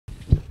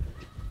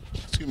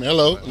Excuse me.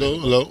 Hello, hello,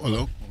 hello,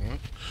 hello.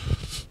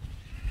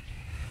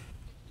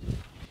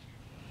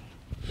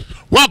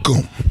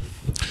 Welcome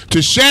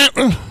to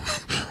Shampoo.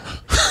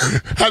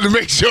 Had to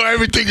make sure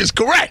everything is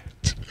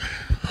correct.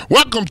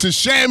 Welcome to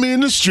Shammy in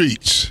the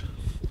Streets.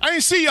 I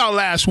didn't see y'all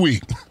last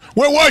week.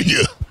 Where were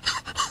you?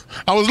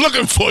 I was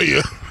looking for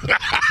you.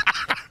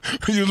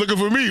 You were looking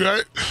for me,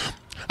 right?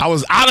 I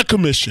was out of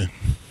commission.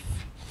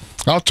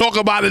 I'll talk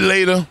about it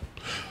later.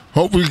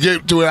 Hope we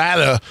get to it. I had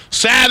a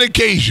sad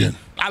occasion.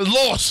 I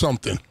lost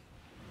something.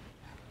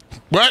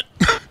 But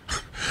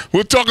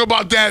we'll talk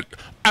about that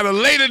at a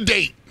later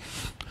date.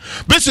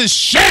 This is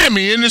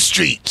Shammy in the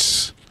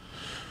Streets.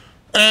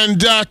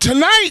 And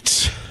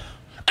tonight's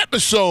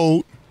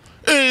episode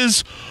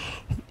is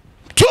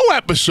two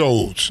topics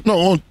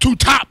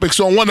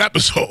on one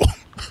episode.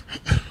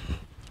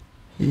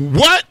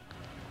 What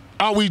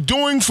are we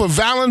doing for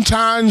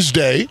Valentine's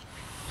Day?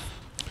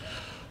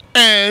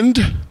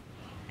 And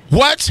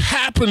what's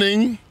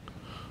happening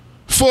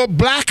for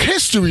Black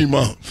History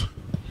Month?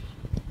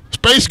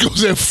 Space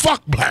goes in,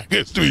 fuck Black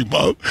History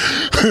Month.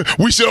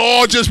 We should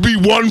all just be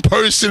one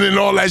person and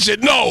all that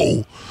shit.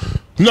 No.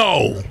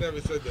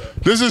 Never said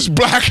that. This is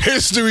Black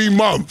History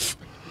Month.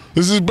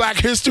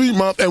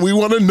 And we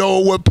want to know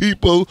what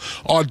people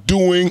are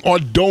doing or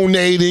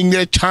donating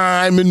their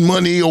time and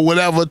money or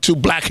whatever to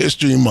Black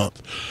History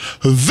Month.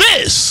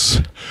 This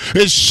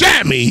is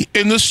Shammy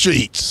in the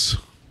Streets.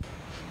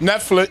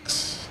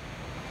 Netflix.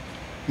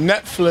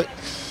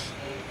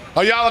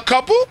 Are y'all a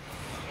couple?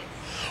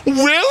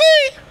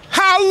 Really?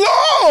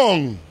 How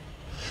long?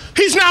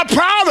 He's not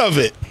proud of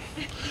it.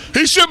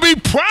 He should be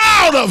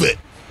proud of it.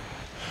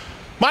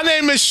 My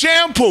name is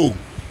Shampoo.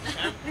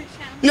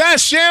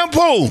 Yes,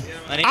 Shampoo.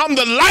 I'm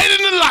the light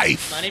in the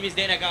life. My name is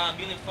Dana. I'm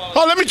beautiful.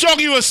 Oh, let me talk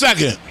to you a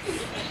second.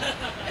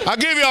 I'll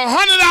give you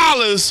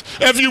 $100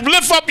 if you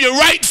lift up your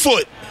right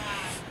foot.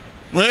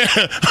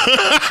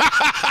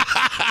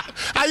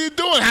 How you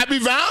doing? Happy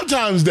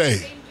Valentine's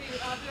Day.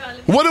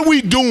 What are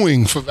we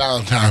doing for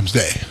Valentine's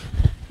Day?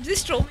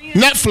 Just roaming.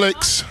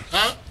 Netflix.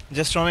 Huh?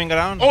 Just roaming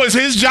around. Oh, it's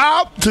his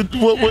job to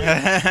both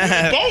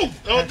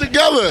all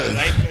together.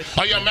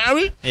 Are y'all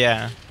married?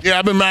 Yeah. Yeah,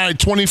 I've been married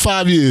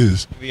 25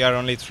 years. We are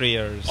only 3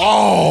 years.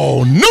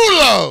 Oh, new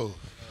love.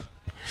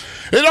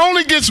 It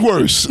only gets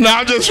worse. No,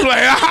 I'm just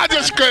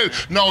playing.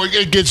 No,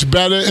 it gets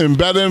better and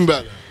better and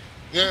better.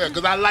 Yeah,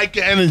 because I like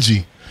your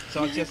energy.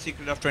 So what's your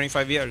secret of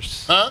 25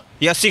 years? Huh?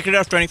 Your secret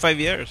of 25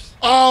 years?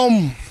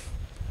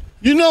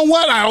 You know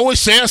what? I always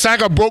say it's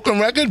like a broken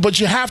record, but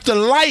you have to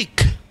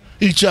like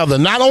each other.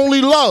 Not only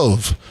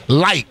love,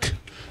 like.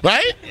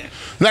 Right? Yeah.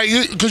 Like,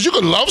 because you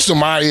could love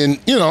somebody and,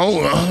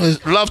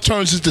 love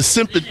turns into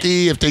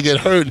sympathy if they get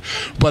hurt.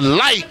 But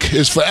like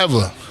is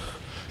forever.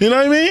 You know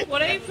what I mean?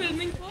 What are you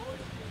filming for?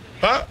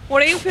 Huh?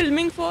 What are you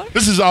filming for?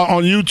 This is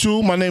on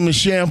YouTube. My name is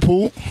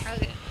Shampoo.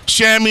 Okay.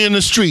 Shammy in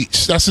the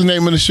Streets. That's the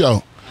name of the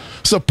show.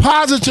 It's a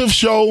positive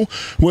show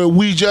where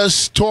we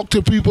just talk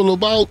to people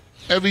about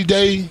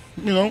everyday,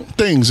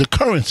 things,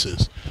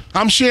 occurrences.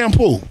 I'm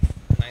Shampoo.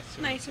 Nice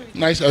to meet you.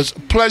 Nice.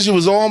 Pleasure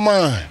was all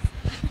mine.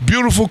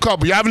 Beautiful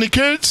couple. You have any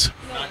kids?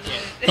 Not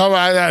yet. All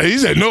right. He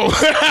said no.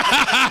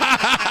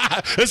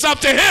 It's up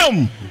to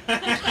him.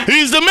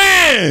 He's the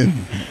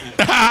man.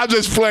 I'm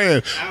just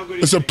playing.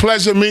 It's a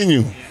pleasure meeting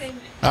you.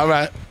 All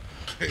right.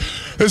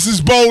 This is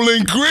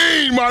Bowling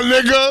Green, my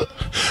nigga.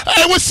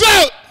 Hey, what's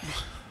up?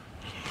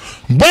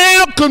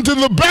 Welcome to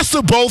the best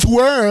of both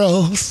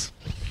worlds.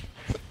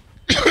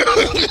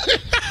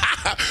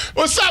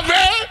 What's up,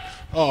 man?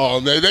 Oh,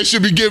 man, they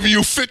should be giving you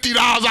 $50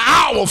 an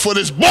hour for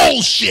this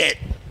bullshit.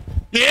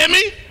 You hear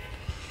me?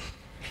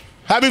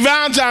 Happy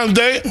Valentine's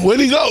Day. Where'd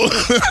he go?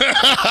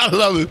 I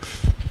love it.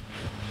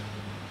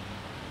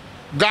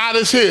 God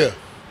is here.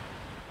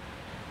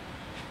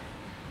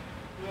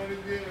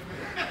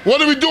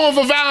 What are we doing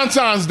for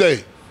Valentine's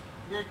Day?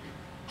 Working.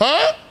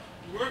 Huh?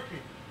 Working.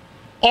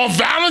 On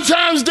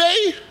Valentine's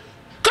Day?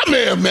 Come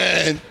here,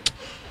 man.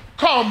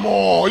 Come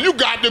on. You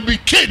got to be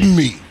kidding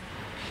me.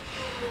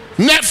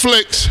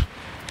 Netflix.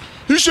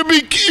 You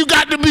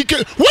got to be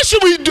kidding. What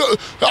should we do?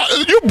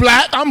 You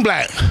black, I'm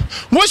black.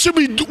 What should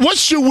we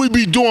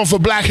be doing for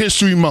Black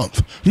History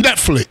Month?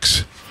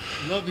 Netflix.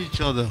 Love each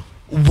other.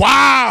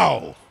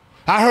 Wow.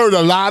 I heard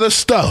a lot of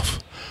stuff.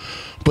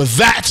 But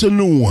that's a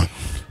new one.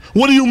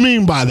 What do you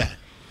mean by that?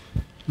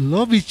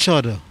 Love each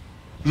other.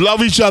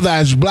 Love each other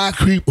as black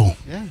people.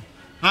 Yeah.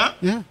 Huh?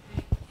 Yeah.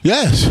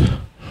 Yes.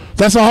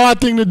 That's a hard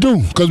thing to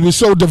do because we're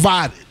so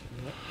divided.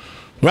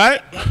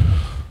 Right?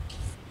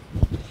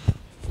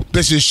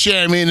 This is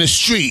Shammy in the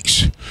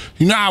Streets.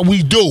 You know how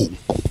we do.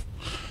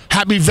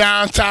 Happy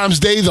Valentine's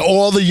Day to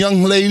all the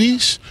young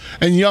ladies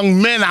and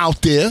young men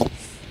out there.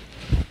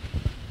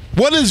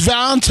 What is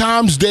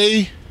Valentine's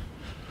Day?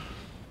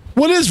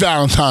 What is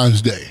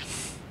Valentine's Day?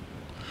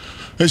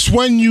 It's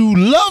when you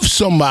love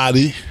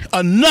somebody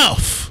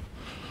enough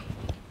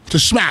to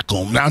smack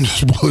them. Now I'm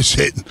just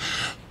bullshitting.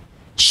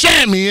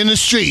 Shammy in the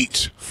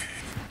Streets.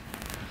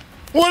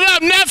 What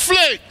up,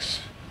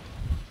 Netflix?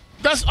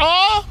 That's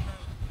all?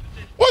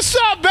 What's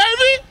up,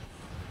 baby?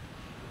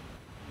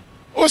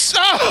 What's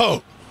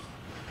up?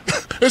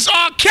 It's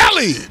R.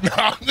 Kelly.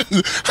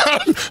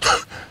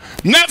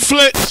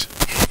 Netflix.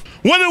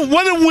 What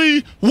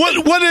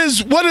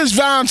is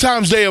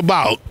Valentine's Day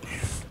about?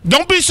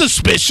 Don't be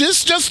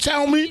suspicious. Just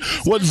tell me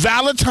what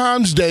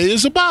Valentine's Day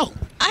is about.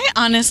 I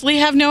honestly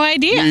have no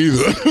idea. Me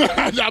either.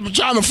 I'm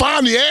trying to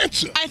find the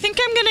answer. I think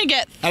I'm gonna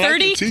get 30. I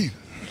like your teeth.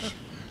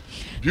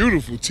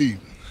 Beautiful teeth.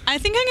 I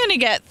think I'm gonna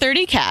get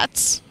 30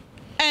 cats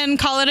and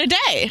call it a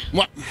day.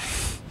 What?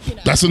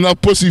 That's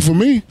enough pussy for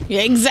me.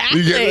 Yeah,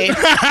 exactly.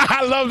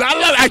 I love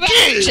that. I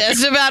can't.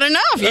 Just about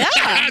enough,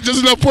 yeah.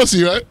 Just enough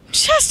pussy, right?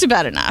 Just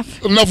about enough.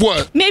 Enough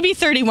what? Maybe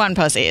 31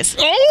 pussies.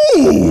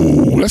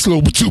 Oh, that's a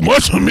little bit too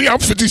much for me. I'm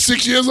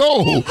 56 years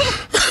old.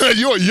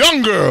 You're a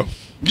young girl.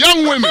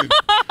 Young women.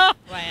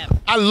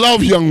 I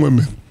love young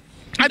women.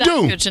 I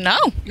do. Good to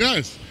know.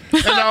 Yes.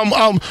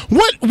 And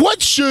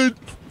what should?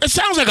 It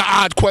sounds like an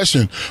odd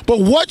question, but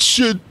what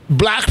should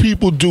black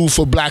people do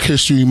for Black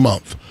History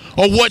Month,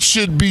 or what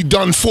should be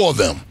done for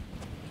them?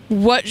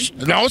 Now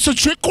it's a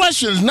trick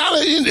question. It's not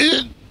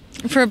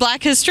for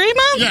Black History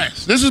Month.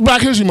 Yes, this is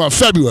Black History Month,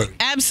 February.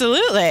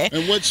 Absolutely.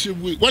 And what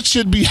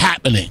should be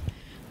happening?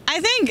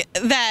 I think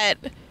that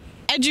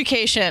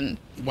education.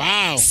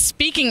 Wow.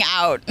 Speaking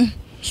out.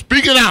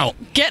 Speaking out.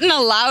 Getting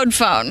a loud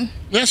phone.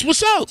 That's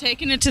what's up.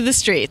 Taking it to the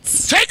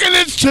streets. Taking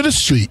it to the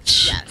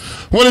streets. Yes.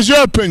 What is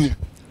your opinion?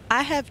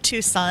 I have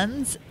 2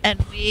 sons, and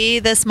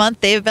this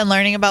month, they've been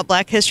learning about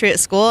Black history at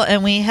school,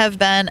 and we have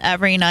been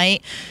every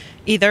night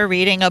either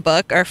reading a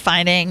book or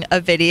finding a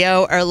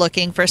video or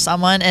looking for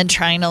someone and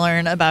trying to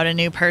learn about a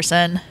new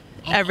person.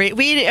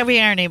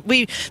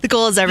 The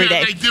goal is every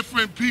day. Like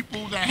different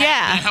people that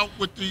help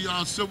with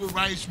the civil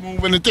rights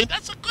movement and things.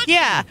 That's a good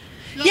thing.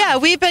 Yeah,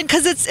 we've been,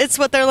 because it's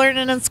what they're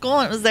learning in school,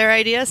 and it was their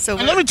idea. So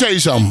let me tell you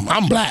something.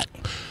 I'm black,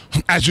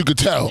 as you could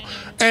tell,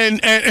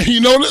 and you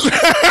know,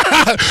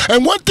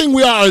 and one thing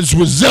we are is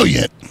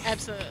resilient.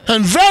 Absolutely.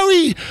 And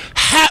very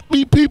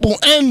happy people.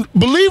 And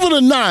believe it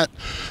or not,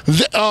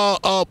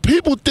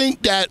 people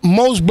think that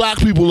most black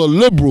people are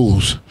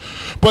liberals,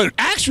 but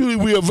actually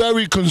we are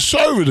very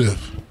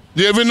conservative.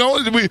 You ever know?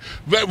 We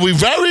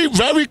very,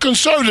 very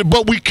conservative,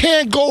 but we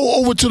can't go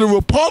over to the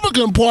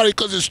Republican Party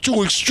because it's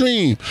too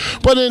extreme.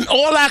 But in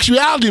all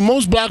actuality,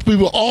 most black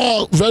people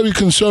are very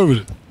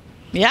conservative.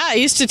 Yeah, I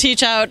used to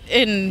teach out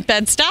in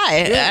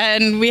Bed-Stuy,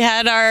 and we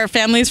had our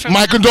families from...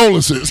 My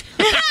condolences.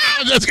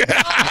 That's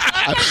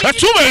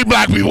too many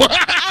black people.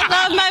 I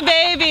love my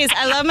babies.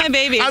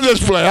 I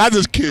just play. I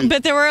just kid.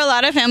 But there were a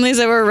lot of families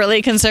that were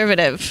really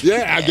conservative.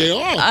 Yeah, they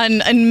are.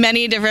 In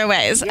many different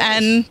ways.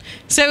 Yes. And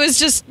so it was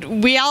just,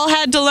 we all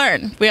had to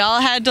learn.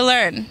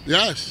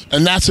 Yes.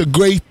 And that's a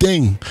great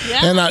thing.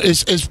 Yeah. And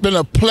it's been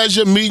a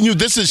pleasure meeting you.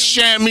 This is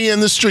Shammy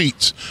in the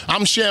Streets.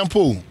 I'm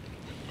Shampoo.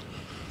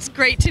 It's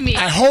great to meet you.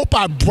 I hope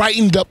I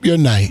brightened up your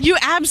night. You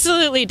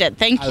absolutely did.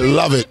 Thank you. I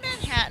love it. Were you in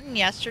Manhattan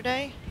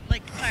yesterday?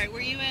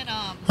 Were you in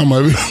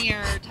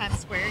near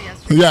Times Square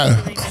yesterday?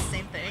 Yeah. Doing the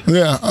same thing?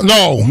 Yeah.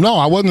 No,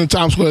 I wasn't in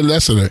Times Square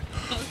yesterday.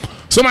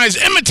 Somebody's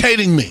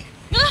imitating me.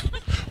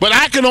 But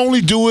I can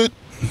only do it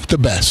the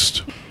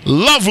best.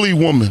 Lovely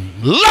woman.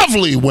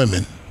 Lovely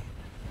women.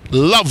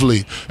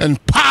 Lovely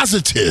and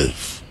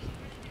positive.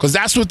 Because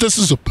that's what this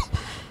is about.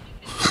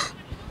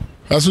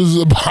 That's what it's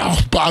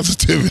about.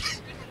 Positivity.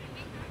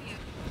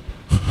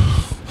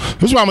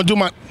 This is why I'm gonna do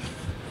my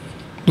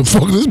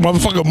this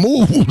motherfucker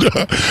moved.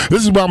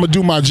 This is where I'm gonna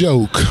do my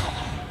joke.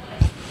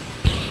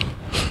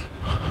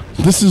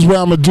 This is where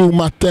I'm gonna do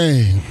my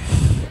thing.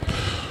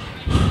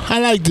 I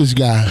like this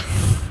guy.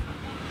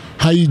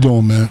 How you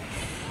doing, man?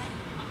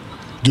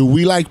 Do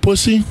we like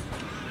pussy?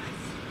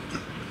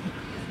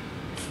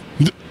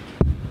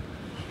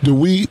 Do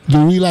we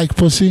like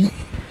pussy?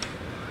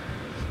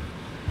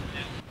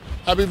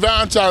 Happy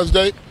Valentine's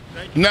Day.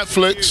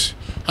 Netflix.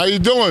 How you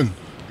doing?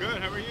 Good.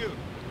 How are you?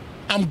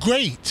 I'm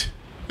great.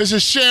 This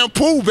is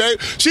Shampoo, babe.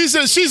 She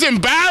says she's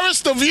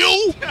embarrassed of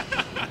you.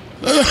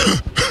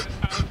 I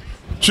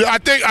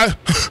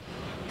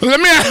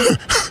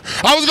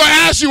was gonna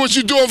ask you what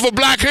you're doing for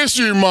Black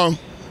History Month.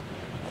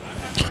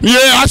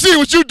 Yeah, I see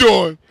what you're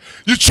doing.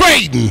 You're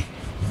trading.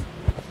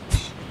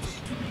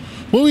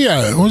 Where we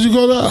at? Where'd you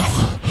go there?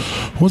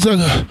 What's that?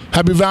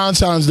 Happy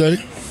Valentine's Day.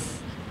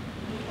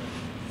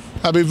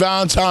 Happy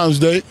Valentine's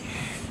Day.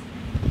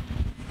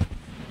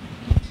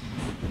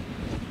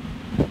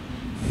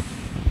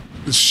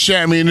 It's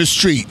Shammy in the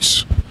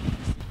Streets.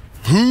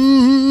 Ooh,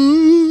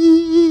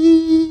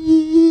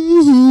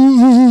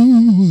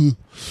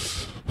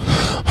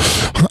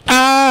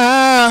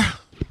 I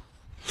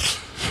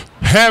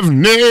have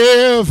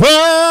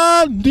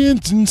never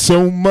done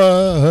so much.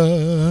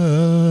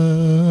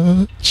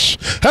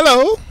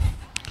 Hello.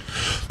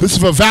 This is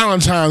for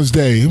Valentine's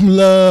Day.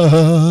 Love.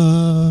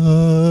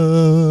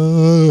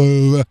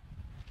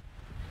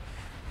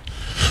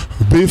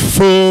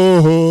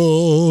 Before.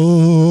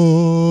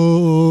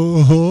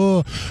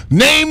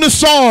 Name the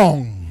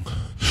song.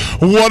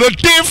 What a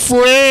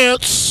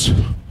difference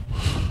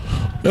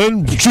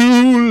and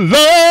true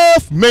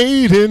love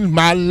made in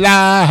my life.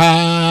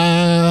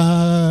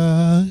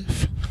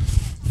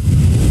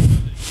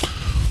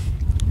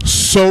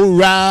 so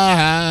right.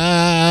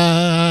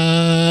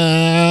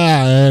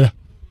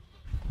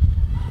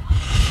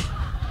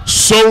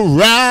 So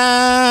right.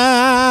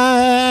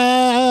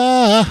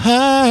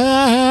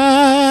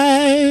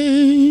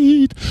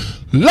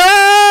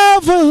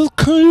 Love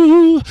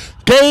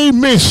gave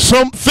me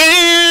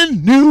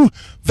something new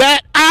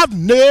that I've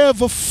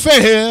never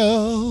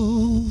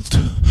felt,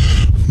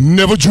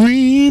 never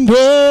dreamed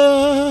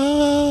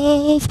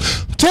of.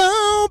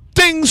 Till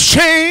things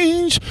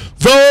change,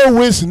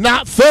 though it's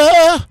not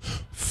the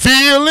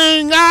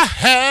feeling I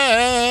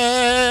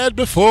had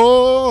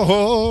before.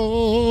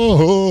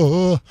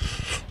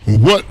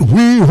 What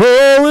we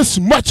were is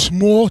much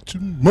more to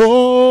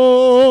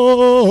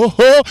more.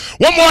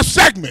 One more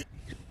segment.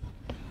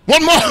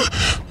 One more.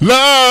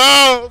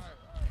 Love.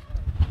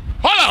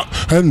 Hold on.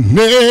 I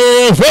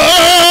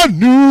never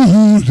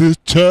knew the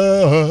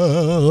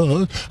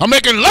touch. I'm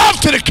making love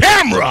to the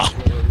camera.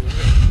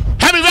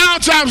 Happy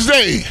Valentine's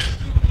Day.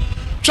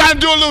 Trying to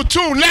do a little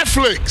tune.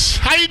 Netflix.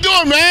 How you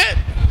doing, man?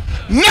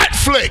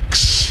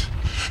 Netflix.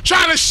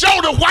 Trying to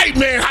show the white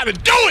man how to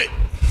do it.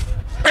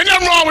 Ain't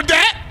nothing wrong with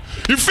that.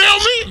 You feel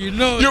me? You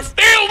know it. You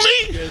feel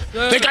me? Yes,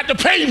 sir. They got to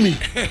pay me.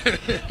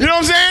 You know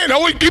what I'm saying?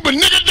 Always keep a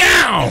nigga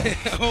down.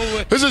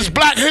 This is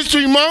Black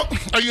History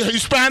Month. Are you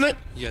Hispanic?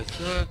 Yes,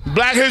 sir.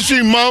 Black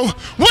History Month.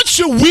 What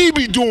should we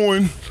be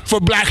doing for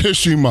Black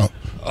History Month?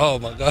 Oh,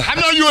 my God. I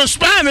know you're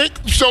Hispanic,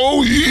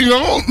 so, you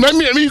know,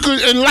 maybe you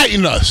could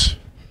enlighten us.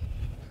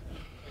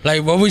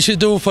 Like, what we should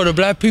do for the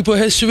black people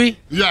history?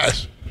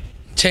 Yes.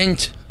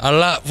 Change a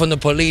lot from the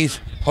police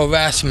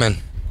harassment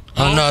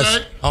on us,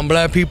 on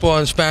black people,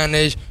 on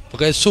Spanish,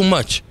 because it's too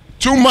much.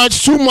 Too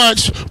much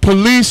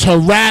police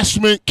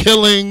harassment,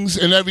 killings,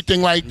 and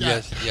everything like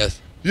that.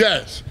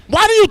 Yes.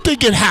 Why do you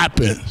think it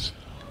happens?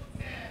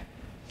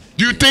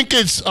 Do you think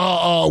it's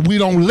we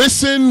don't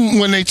listen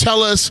when they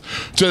tell us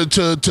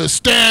to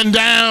stand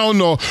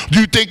down, or do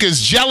you think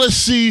it's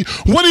jealousy?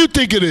 What do you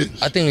think it is?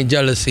 I think it's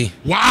jealousy.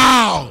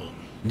 Wow,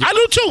 I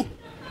do too.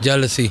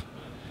 Jealousy,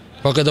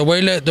 because the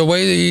way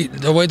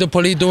the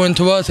police doing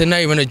to us, it's not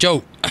even a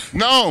joke.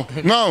 No,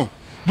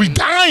 we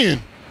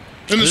dying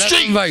in the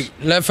street.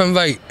 Left and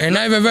right, and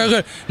not even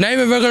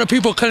regular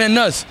people killing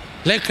us.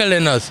 They're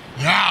killing us.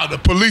 Wow, the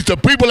police, the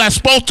people that's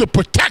supposed to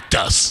protect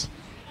us.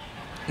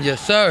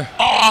 Yes, sir.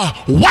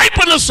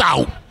 Wiping us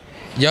out.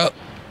 Yup.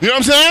 You know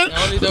what I'm saying?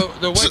 Only the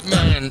white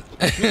man.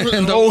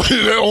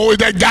 Always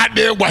that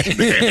goddamn white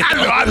man.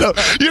 I know.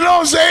 You know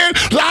what I'm saying?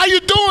 How you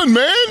doing,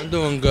 man? I'm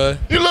doing good.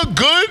 You look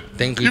good.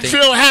 Thank you. You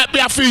feel happy.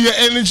 I feel your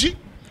energy.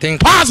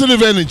 Thank you.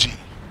 Positive energy.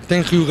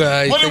 Thank you,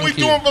 guys. What are we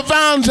doing for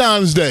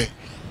Valentine's Day?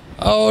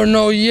 Oh,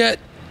 no, yet.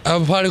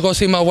 I'm probably going to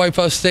see my wife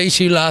upstate.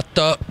 She locked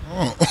up.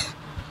 Oh.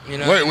 You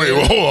know Wait,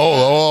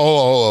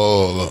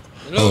 hold on.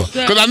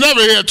 Because I never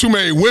hear too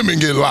many women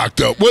get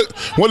locked up.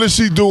 What did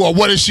she do, or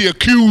what is she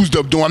accused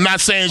of doing? I'm not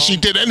saying she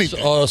did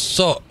anything.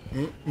 Assault.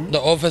 The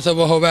officer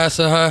was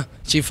harassing her.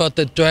 She felt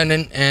the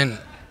threatening, and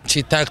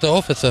she attacked the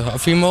officer, a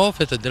female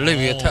officer.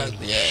 Delivery attack.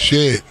 Yeah.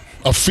 Shit.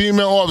 A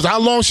female officer.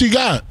 How long she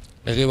got?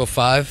 They gave her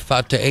 5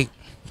 to 8.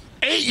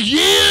 8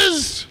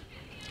 years?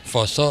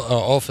 For assault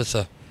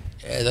officer.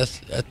 Yeah, that's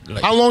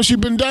like. How long she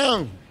been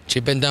down? She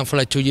been down for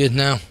like 2 years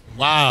now.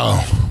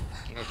 Wow.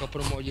 A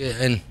couple of more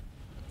years in.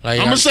 Like,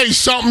 I'm gonna say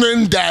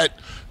something that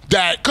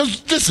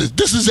because this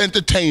is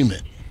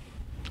entertainment.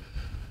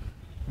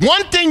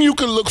 One thing you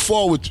can look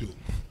forward to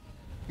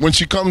when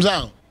she comes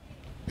out,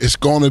 it's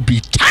gonna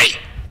be tight.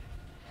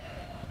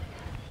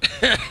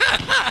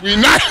 we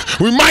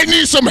might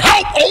need some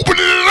help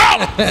opening it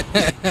up.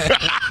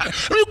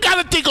 You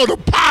gotta think of the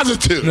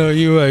positive. No,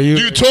 you right. Do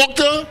you talk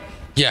to her?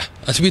 Yeah,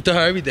 I speak to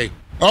her every day.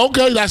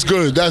 Okay, that's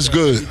good. That's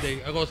good.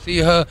 I go see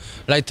her.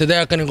 Like today,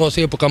 I couldn't go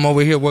see her because I'm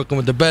over here working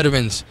with the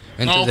veterans.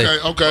 And today,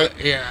 okay.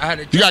 Yeah, I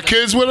had You got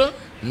kids with her?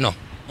 No.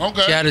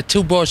 Okay. She had 2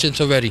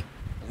 abortions already.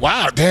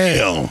 Wow,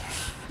 damn.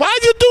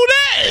 Why'd you do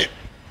that?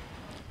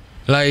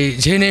 Like,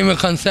 she didn't even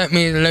consent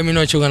me to let me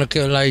know she was gonna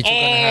kill. Like, she was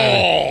gonna have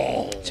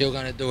it. She was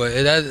gonna do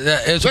it.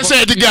 Let's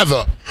say it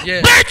together.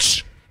 Yeah.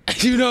 Bitch!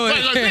 You know it.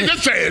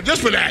 Just say it,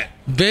 just for that.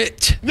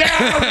 Bitch. Yeah,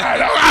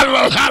 I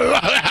love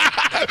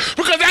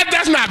because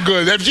that's not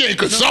good if she ain't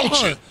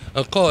consulting.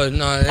 Of course,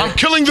 no. I'm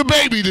killing the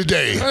baby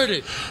today. Hurt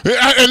it.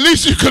 At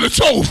least you could have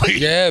told me.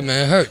 Yeah,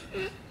 man, hurt.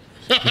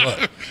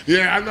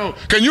 Yeah, I know.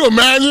 Can you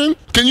imagine?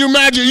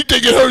 You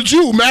think it hurt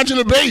you? Imagine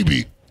a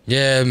baby.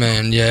 Yeah,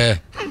 man, yeah.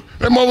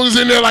 That mother was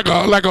in there like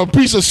a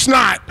piece of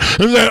snot.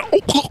 And then,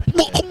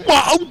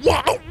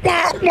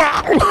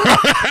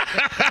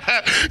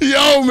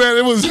 yo, man,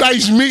 it was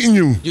nice meeting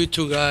you. You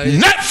two guys.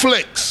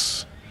 Netflix.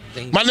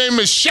 My name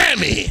is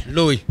Shammy.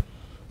 Louis.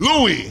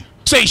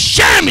 Say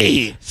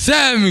Shammy.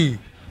 Sammy.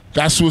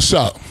 That's what's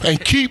up. And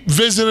keep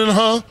visiting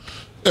her.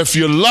 If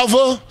you love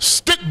her,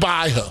 stick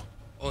by her.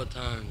 All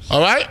times.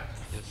 All right?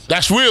 Yes,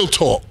 that's real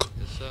talk.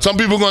 Some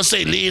people gonna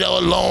say, leave her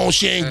alone,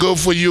 she ain't good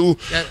for you.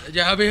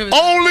 Yeah, I'll be here.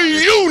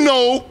 Only you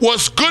know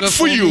what's good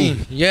for you.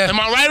 Me. Yeah. Am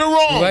I right or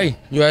wrong? You're right.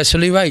 You're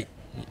actually right.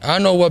 I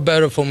know what's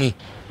better for me.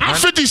 I'm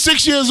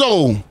 56 years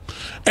old,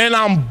 and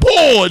I'm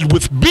bored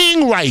with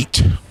being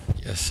right.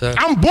 Yes, sir.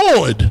 I'm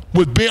bored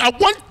with being.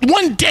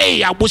 One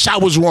day I wish I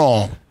was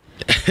wrong.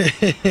 You know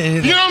what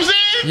I'm saying?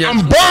 Yeah.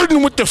 I'm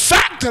burdened with the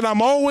fact that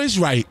I'm always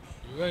right.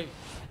 Right.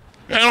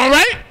 Am I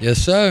right? Yes,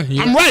 sir.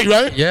 I'm right,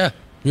 right? Yeah.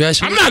 You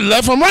I'm not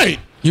left. I'm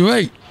right. You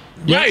right.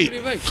 Right.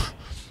 Right.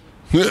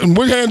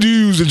 What hand do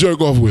you use to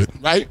jerk off with?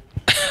 Right?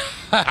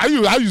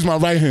 I use my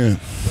right hand.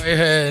 Right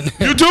hand.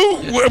 You do?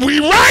 We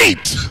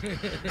right.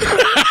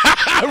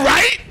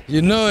 Right?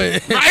 You know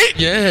it. Right?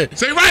 Yeah.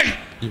 Say right.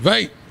 You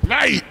right.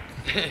 Right.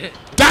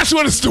 That's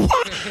what it's the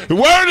word. The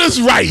word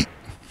is right.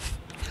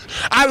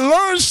 I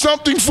learned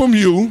something from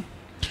you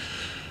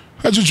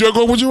that you jerk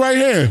off with your right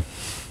hand.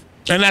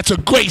 And that's a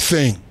great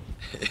thing.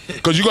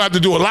 Because you're going to have to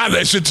do a lot of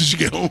that shit till you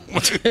get home.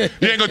 You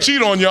ain't going to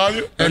cheat on you, are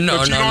you?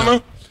 No, cheat no, on no.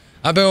 her?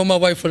 I've been with my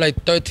wife for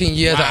like 13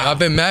 years. Wow. I've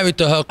been married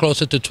to her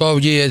closer to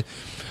 12 years.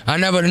 I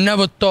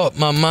never thought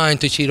my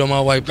mind to cheat on my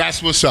wife.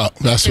 That's what's up.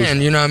 That's what's up.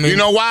 You know what I mean? You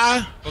know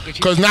why?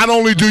 Because not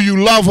only do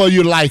you love her,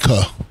 you like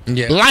her.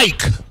 Yeah.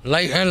 Like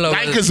and love.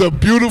 is a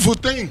beautiful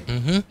thing.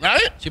 Mm-hmm.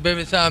 Right? She been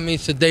beside me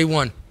since day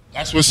one.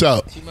 That's what's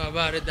up. She my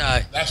ride or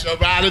die. That's your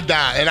ride or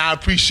die, and I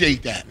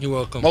appreciate that. You're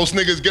welcome. Most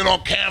niggas get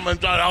on camera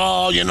and try to,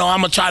 I'm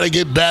going to try to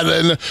get better.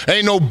 And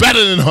ain't no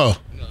better than her.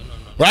 No.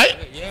 Right?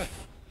 Yeah.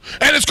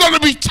 And it's going to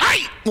be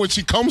tight when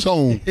she comes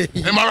home.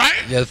 Am I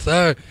right? Yes,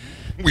 sir.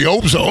 We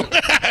hope so.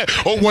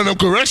 Hope one of them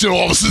correctional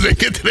officers they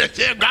get to that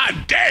shit. God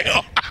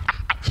damn.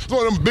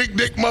 One of them big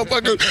dick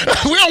motherfuckers.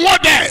 We don't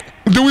want that.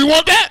 Do we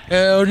want that?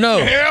 Hell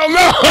no. Hell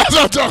no. That's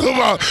what I'm talking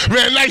about.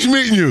 Man, nice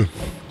meeting you.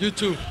 You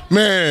too.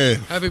 Man.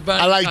 Happy I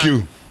Valentine's. like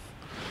you.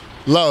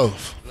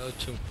 Love. Love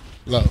too.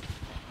 Love.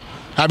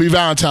 Happy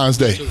Valentine's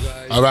Day. You too,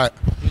 guys. All right.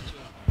 You too.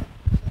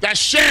 That's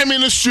Shammy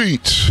in the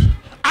streets.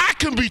 I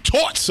can be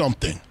taught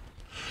something.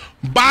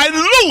 By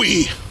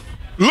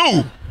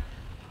Lou.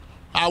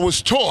 I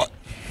was taught.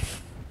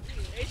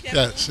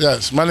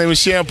 Yes. My name is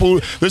Shampoo.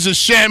 This is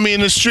Shammy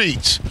in the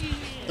streets.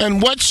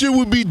 And what should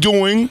we be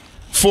doing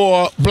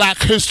for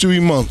Black History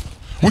Month?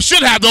 We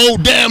should have the whole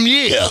damn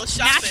year.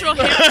 Natural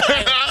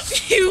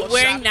hairstyles.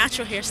 Wearing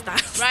natural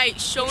hairstyles. Right,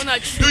 showing our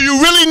true. Do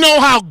you really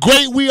know how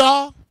great we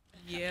are?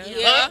 Yeah.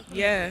 Huh?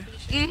 Yeah.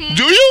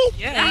 Do you?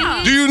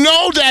 Yeah. Do you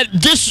know that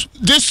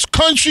this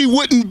country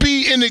wouldn't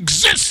be in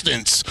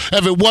existence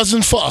if it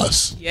wasn't for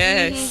us?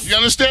 Yes. You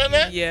understand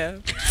that? Yeah.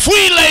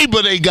 Free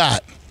labor they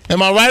got.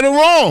 Am I right or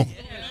wrong?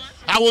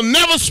 I will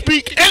never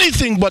speak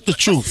anything but the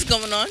truth. What's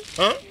going on?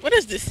 Huh? What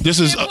is this? This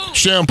is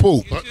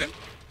shampoo.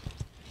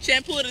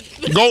 Shampoo.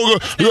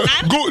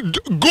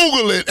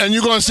 Google it, and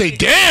you're gonna say,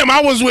 "Damn, I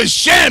was with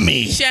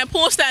Shammy." Shampoo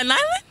on Staten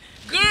Island?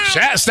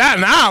 Girl.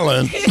 Staten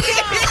Island.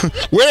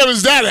 Where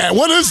is that at?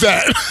 What is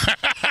that?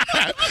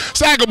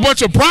 It's like a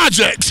bunch of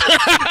projects.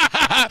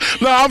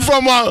 No, I'm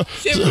from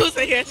Shampoo's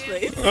a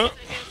hairspray.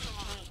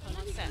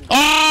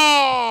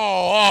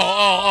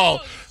 Oh,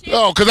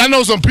 because I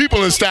know some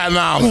people in Staten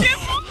Island.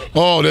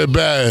 Oh, they're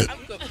bad.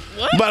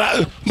 What?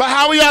 But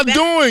how are y'all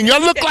doing?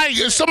 Y'all look like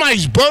it's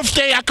somebody's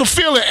birthday. I can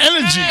feel the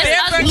energy.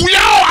 Yo,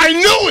 I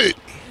knew it.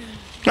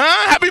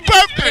 Huh? Happy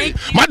birthday.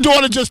 My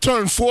daughter just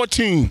turned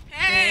 14.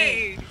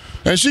 Hey.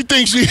 And she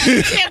thinks she... You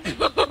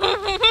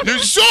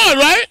saw it,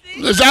 right?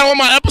 Is that on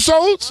my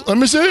episodes? Let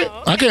me see it.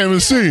 I can't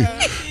even see.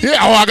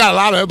 Yeah, I got a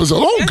lot of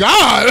episodes. Oh,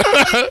 God.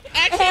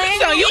 Actually,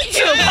 so you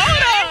too.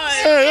 Hold on.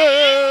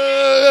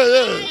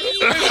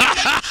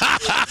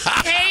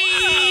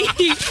 Hey.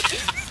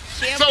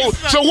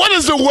 So what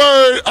is the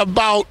word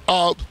about...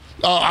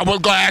 I was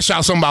going to ask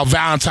y'all something about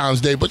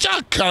Valentine's Day, but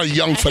y'all kind of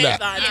young for that.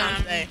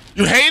 Valentine's Day.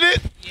 You hate it?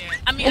 Yeah.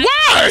 I mean,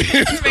 Why?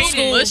 it's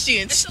mushy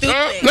and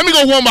stupid. Let me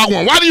go one by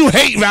one. Why do you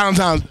hate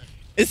Valentine's Day?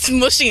 It's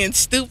mushy and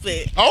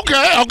stupid.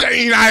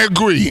 Okay, I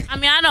agree. I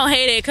mean, I don't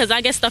hate it because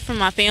I get stuff from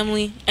my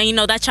family, and you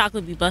know that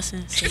chocolate be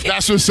busting. So.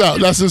 That's what's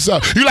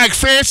up. You like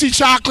fancy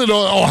chocolate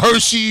or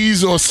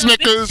Hershey's or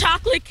Snickers?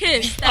 Chocolate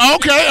kiss.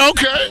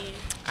 Okay.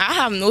 I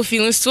have no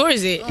feelings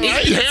towards it.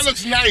 Right, your hair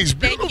looks nice.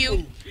 Thank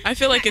you. I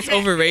feel like it's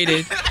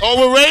overrated.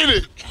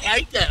 Overrated.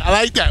 I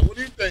like that. What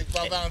do you think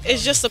about Valentine's?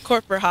 It's just a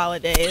corporate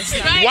holiday. It's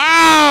not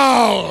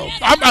Wow.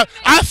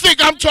 I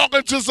think I'm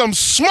talking to some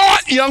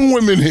smart young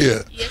women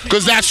here,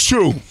 because that's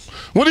true.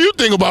 What do you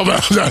think about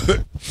Valentine's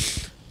Day?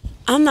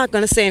 I'm not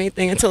going to say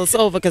anything until it's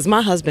over because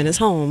my husband is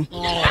home.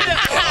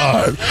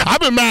 I've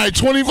been married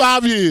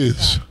 25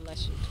 years.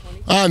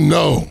 I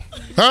know.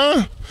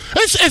 Huh?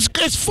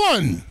 It's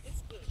fun.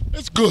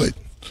 It's good.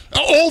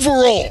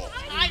 Overall.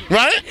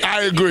 Right?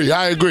 I agree.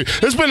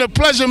 It's been a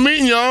pleasure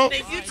meeting y'all. You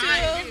too.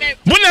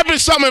 Wouldn't that be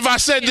something if I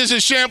said this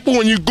is shampoo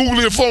and you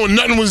Google your phone and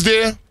nothing was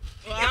there?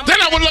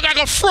 Then I would look like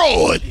a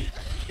fraud.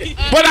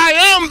 But I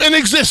am in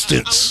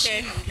existence.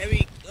 Okay. Can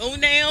we go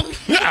now?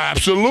 Yeah,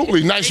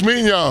 absolutely. Nice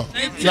meeting y'all.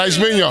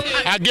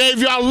 I gave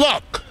y'all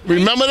luck.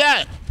 Remember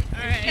that?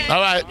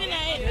 All right.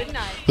 Good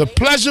night. The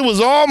pleasure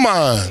was all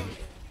mine.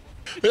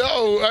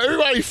 Yo,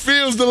 everybody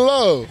feels the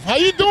love. How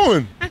you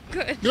doing?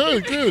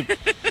 Good. Good.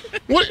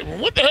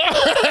 What the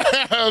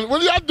hell?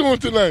 What are y'all doing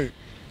tonight?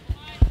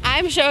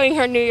 I'm showing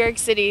her New York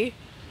City.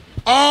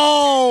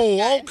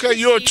 Oh, okay.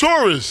 You're a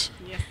tourist.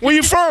 Where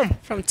you from?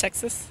 From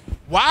Texas.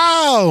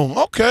 Wow.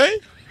 Okay.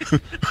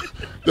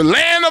 The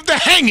land of the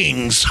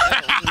hangings.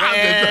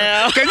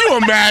 Can you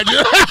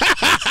imagine?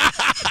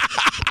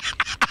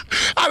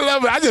 I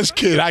love it. I just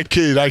kid. I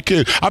kid.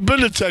 I've been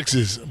to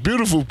Texas.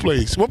 Beautiful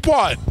place. What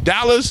part?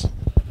 Dallas?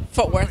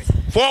 Fort Worth.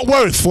 Fort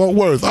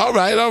Worth. All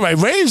right.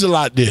 Rains a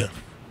lot there.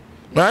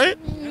 Right?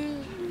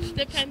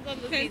 Depends on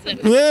the season.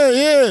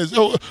 Yeah.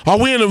 So, are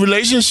we in a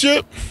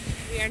relationship?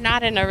 We are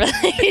not in a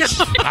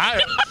relationship.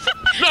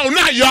 No,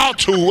 not y'all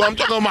two. I'm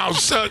talking about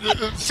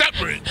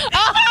separate.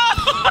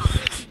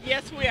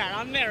 Yes, we are.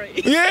 I'm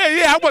married.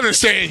 Yeah. I wasn't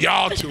saying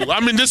y'all two. I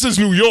mean, this is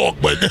New York,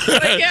 but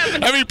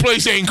every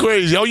place ain't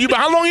crazy. How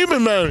long you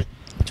been married?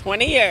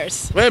 20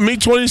 years. Man, me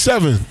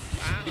 27. Wow.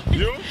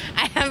 You?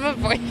 I have a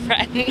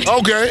boyfriend.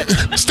 Okay.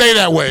 Stay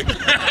that way.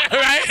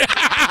 Right?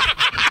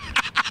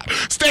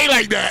 Stay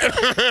like that.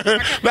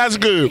 That's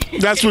good.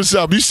 That's what's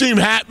up. You seem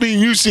happy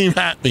and you seem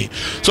happy.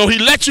 So he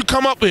let you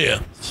come up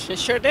here. She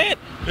sure did.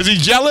 Is he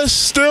jealous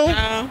still?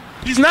 No.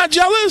 He's not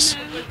jealous?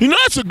 You know,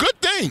 that's a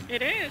good thing.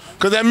 It is.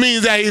 Because that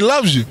means that he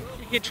loves you.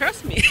 He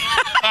trusts me.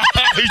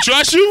 He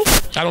trusts you?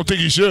 I don't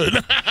think he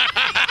should.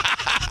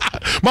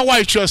 My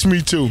wife trusts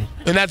me too.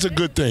 And that's a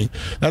good thing.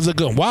 That's a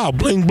good, wow,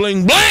 bling,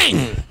 bling,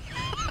 bling.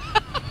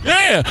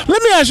 Yeah.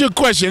 Let me ask you a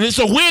question. It's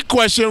a weird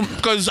question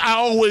because I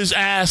always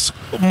ask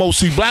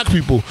mostly black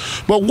people.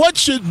 But what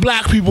should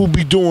black people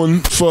be doing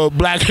for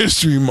Black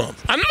History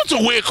Month? I know it's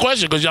a weird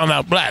question because y'all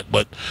not black,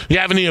 but you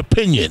have any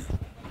opinion?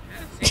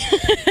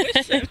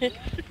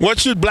 What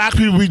should black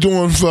people be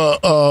doing for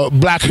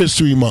Black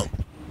History Month?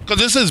 Because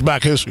this is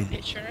Black History Month.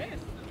 It sure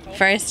is.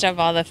 First of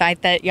all, the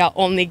fact that y'all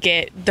only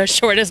get the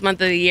shortest month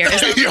of the year.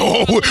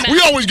 Yo,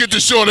 we always get the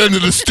short end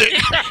of the stick.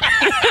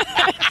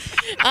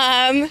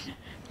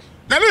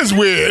 That is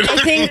weird.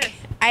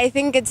 I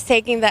think it's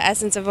taking the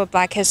essence of what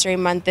Black History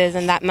Month is,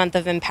 and that month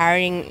of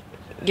empowering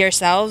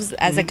yourselves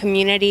as a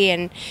community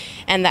and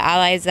the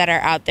allies that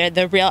are out there,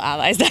 the real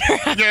allies that are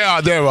out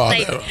there. There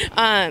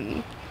are.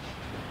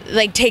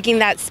 Like taking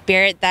that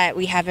spirit that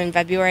we have in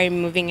February,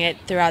 moving it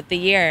throughout the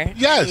year.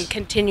 Yes. And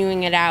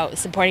continuing it out,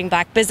 supporting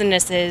black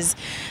businesses.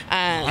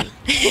 They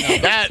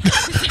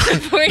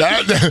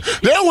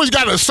always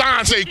got a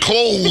sign say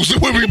closed.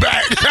 We'll be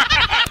back.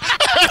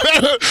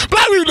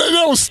 Black people, they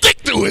don't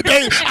stick to it.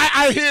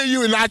 I hear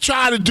you, and I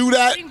try to do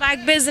that.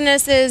 Black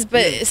businesses,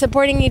 but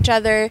supporting each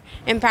other,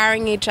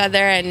 empowering each other,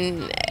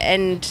 and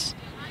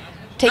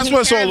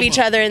taking care of each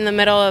other in the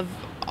middle of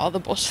all the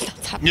bullshit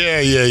that's happening.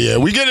 Yeah.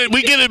 We get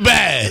it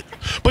bad.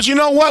 But you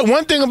know what?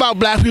 One thing about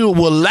black people,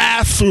 we'll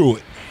laugh through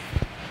it.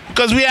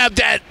 Because we have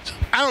that,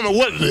 I don't know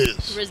what it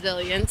is.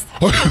 Resilience.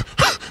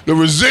 The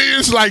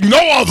resilience like no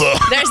other.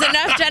 There's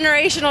enough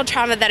generational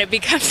trauma that it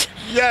becomes.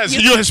 Yes.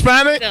 You're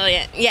Hispanic?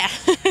 Resilient. Yeah.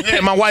 Yeah,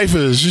 my wife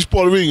is. She's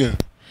Puerto Rican.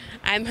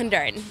 I'm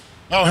Honduran.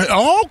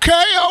 Oh,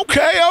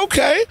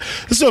 okay.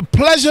 It's a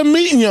pleasure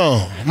meeting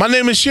y'all. My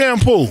name is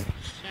Shampoo.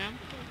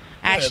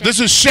 This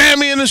is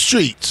Shammy in the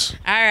streets.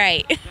 All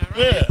right.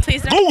 Yeah.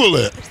 Please don't Google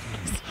it.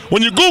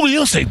 When you Google it,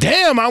 you'll say,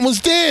 damn, I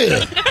was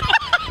there.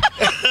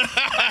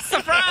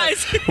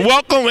 Surprise.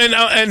 Welcome. And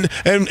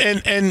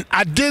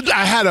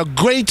I had a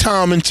great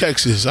time in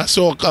Texas. I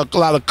saw a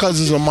lot of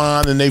cousins of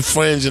mine and their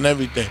friends and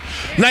everything.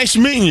 Nice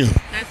meeting you.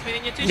 Nice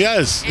meeting you too.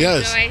 Yes.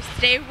 Enjoy.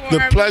 Stay warm. The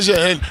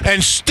pleasure.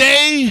 And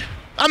stay.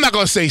 I'm not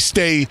going to say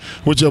stay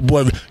with your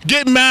boyfriend.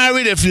 Get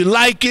married if you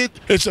like it.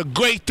 It's a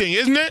great thing,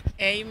 isn't it?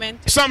 Amen.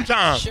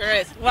 Sometimes. Sure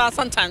is. Well,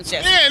 sometimes,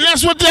 yes. Yeah, and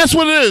that's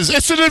what it is.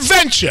 It's an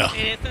adventure.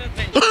 It is an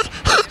adventure.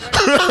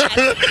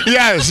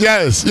 Yes.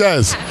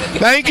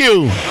 Thank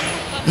you.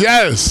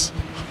 Yes.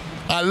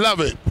 I love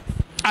it.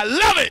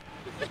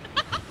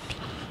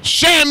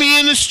 Shammy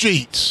in the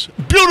streets.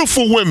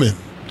 Beautiful women.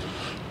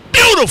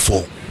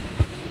 Beautiful.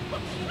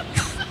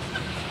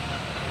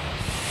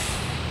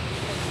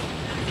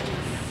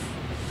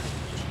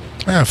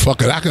 Man,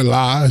 fuck it. I can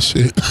lie.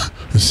 Shit.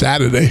 It's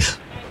Saturday.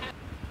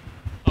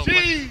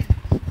 Gee.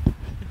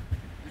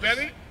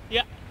 Ready?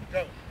 Yeah.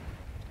 Go.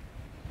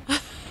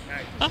 Nice.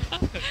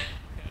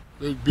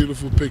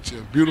 Beautiful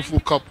picture. Beautiful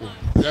couple.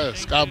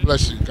 Yes. God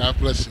bless you.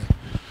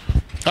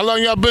 How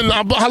long y'all been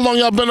a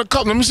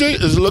couple? Let me see.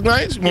 Does it look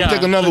nice? We'll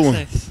take another one.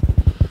 Nice.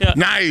 Yeah.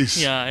 Nice.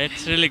 Yeah,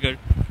 it's really good.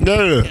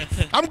 Yeah.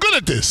 I'm good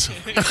at this.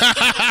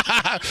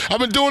 I've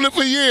been doing it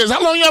for years.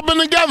 How long y'all been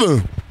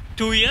together?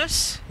 2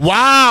 years.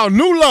 Wow,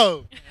 new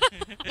love.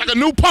 Like a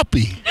new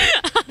puppy.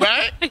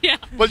 Right? Yeah.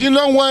 But you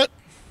know what?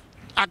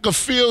 I could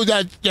feel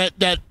that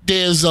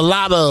there's a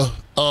lot of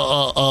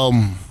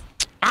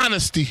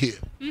honesty here.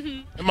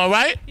 Mm-hmm. Am I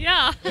right?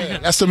 Yeah.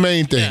 That's the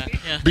main thing.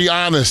 Yeah. Be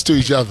honest to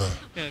each other.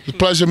 Yeah, It's a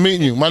pleasure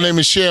meeting you. My name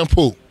is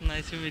Shampoo.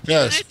 Nice to meet you.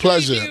 Yes, Nice to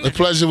pleasure. meet you. The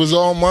pleasure was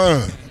all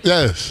mine.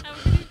 Yes.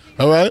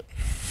 All right.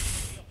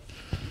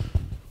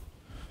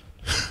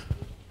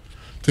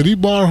 Did he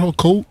borrow her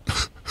coat?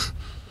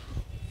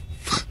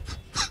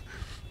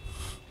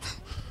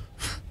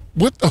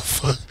 What the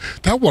fuck?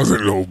 That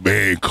wasn't no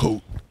man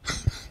coat.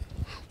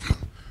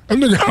 That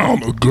nigga had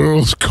on a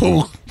girl's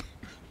coat.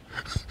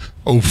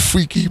 Oh,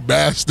 freaky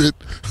bastard.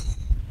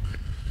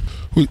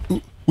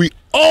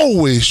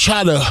 always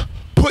try to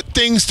put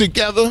things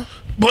together,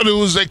 but it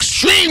was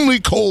extremely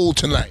cold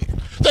tonight.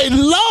 They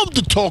love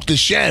to talk to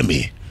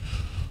Shammy.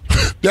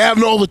 They have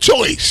no other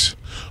choice.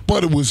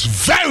 But it was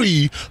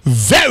very,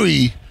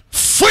 very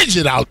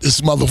frigid out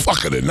this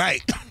motherfucker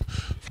tonight.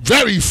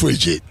 Very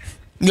frigid.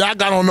 Yeah, I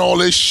got on all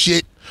this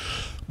shit,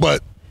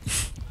 but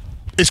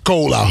it's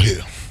cold out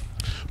here.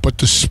 But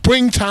the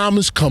springtime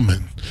is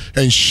coming,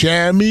 and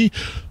Shammy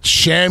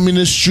in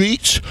the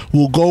streets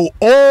will go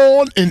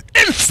on in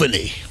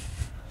infamy.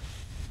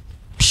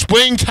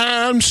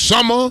 Springtime,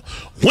 summer,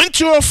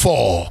 winter, or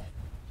fall.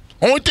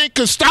 Only thing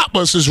can stop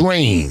us is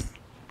rain.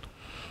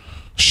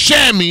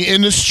 Shammy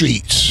in the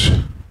streets.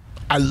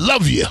 I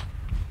love you.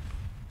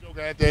 Joke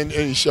at the end of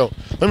the show.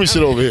 Let me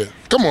sit over here.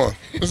 Come on.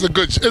 It's a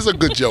good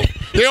joke.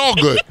 They're all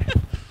good.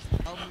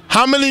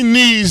 How many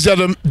knees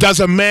does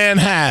a man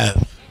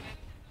have?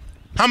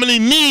 How many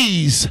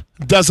knees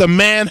does a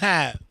man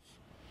have?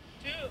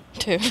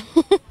 2.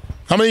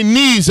 How many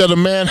knees does a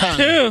man have?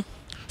 2.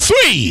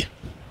 3.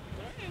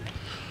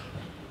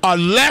 A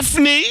left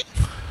knee,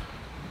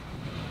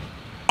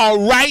 a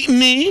right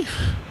knee,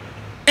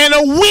 and a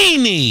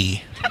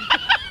weenie.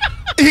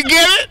 You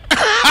get it?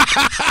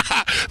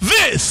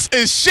 This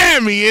is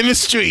Shammy in the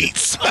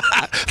streets.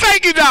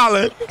 Thank you,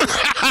 darling.